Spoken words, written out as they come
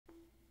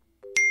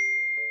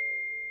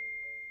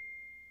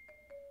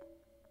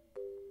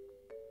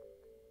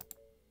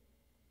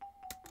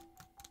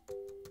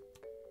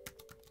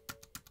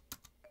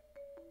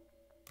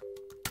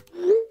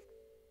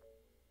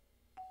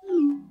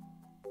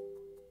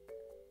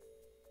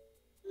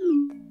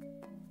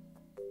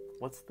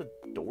What's the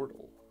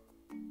Dordle?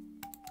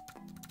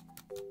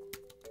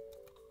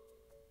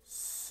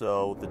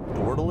 So the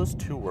Dordle is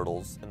 2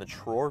 Wordles, and the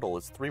Trordle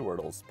is 3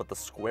 Wordles, but the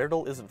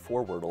Squaredle isn't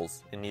 4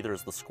 Wordles, and neither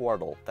is the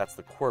Squardle, that's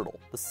the Quirtle.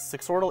 The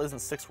Sixordle isn't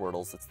 6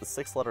 Wordles, it's the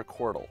 6-letter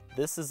Quirtle.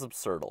 This is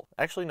Absurdle.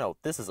 Actually no,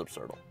 this is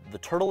Absurdle. The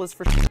Turtle is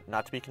for shit,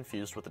 not to be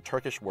confused with the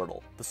Turkish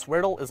Wordle. The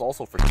Sweardle is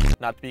also for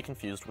shit, not to be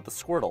confused with the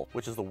Squirtle,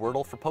 which is the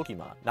Wordle for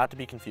Pokemon, not to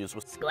be confused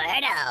with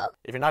Squirtle.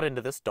 If you're not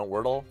into this, don't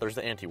Wordle, there's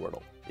the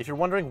anti-Wordle. If you're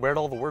wondering where'd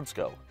all the words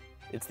go,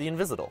 it's the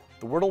Invisible.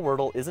 The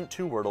Wordle isn't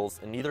 2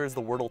 Wordles, and neither is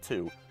the Wordle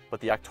 2, but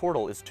the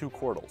Octordle is 2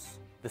 Quordles.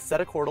 The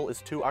Setacordle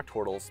is 2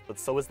 Octordles, but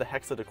so is the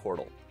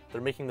Hexadecordle.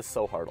 They're making the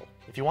Sohardle.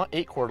 If you want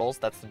 8 Quordles,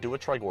 that's the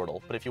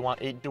Duotrigordle, but if you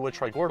want 8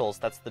 Duotrigordles,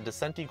 that's the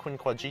Decenti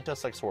Quinquagita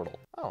Sexordle.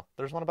 Oh,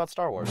 there's one about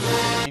Star Wars.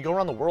 If you go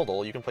around the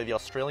Wordle, you can play the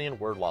Australian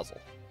Wordwazzle.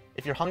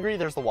 If you're hungry,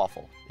 there's the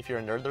Waffle. If you're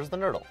a nerd, there's the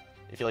Nerdle.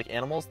 If you like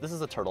animals, this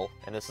is a turtle,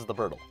 and this is the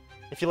Birdle.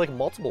 If you like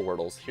multiple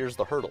Wordles, here's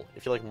the Hurdle.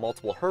 If you like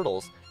multiple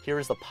Hurdles, here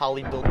is the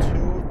Polybill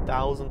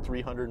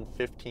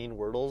 2,315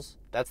 Wordles.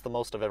 That's the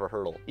most I've ever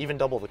hurdled. Even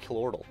double the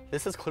Kilordle.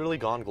 This has clearly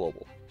gone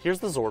global. Here's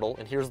the Zordle,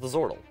 and here's the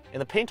Zordle. In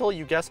the Paintle,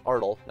 you guess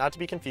Artle, not to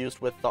be confused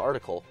with the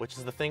article, which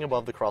is the thing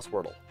above the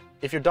crosswordle.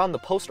 If you're done, the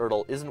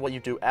post-Erdle isn't what you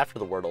do after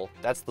the Wordle,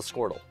 that's the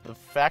Squirtle. The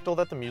factal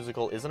that the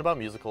musical isn't about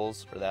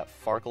musicals, or that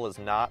Farkle is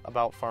not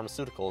about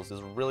pharmaceuticals,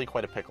 is really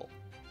quite a pickle.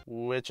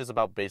 Which is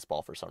about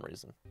baseball for some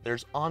reason.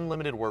 There's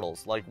unlimited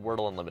Wordles, like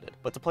Wordle Unlimited,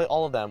 but to play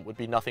all of them would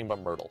be nothing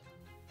but Myrtle.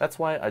 That's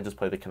why I just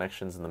play the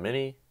connections in the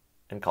Mini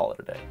and call it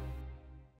a day.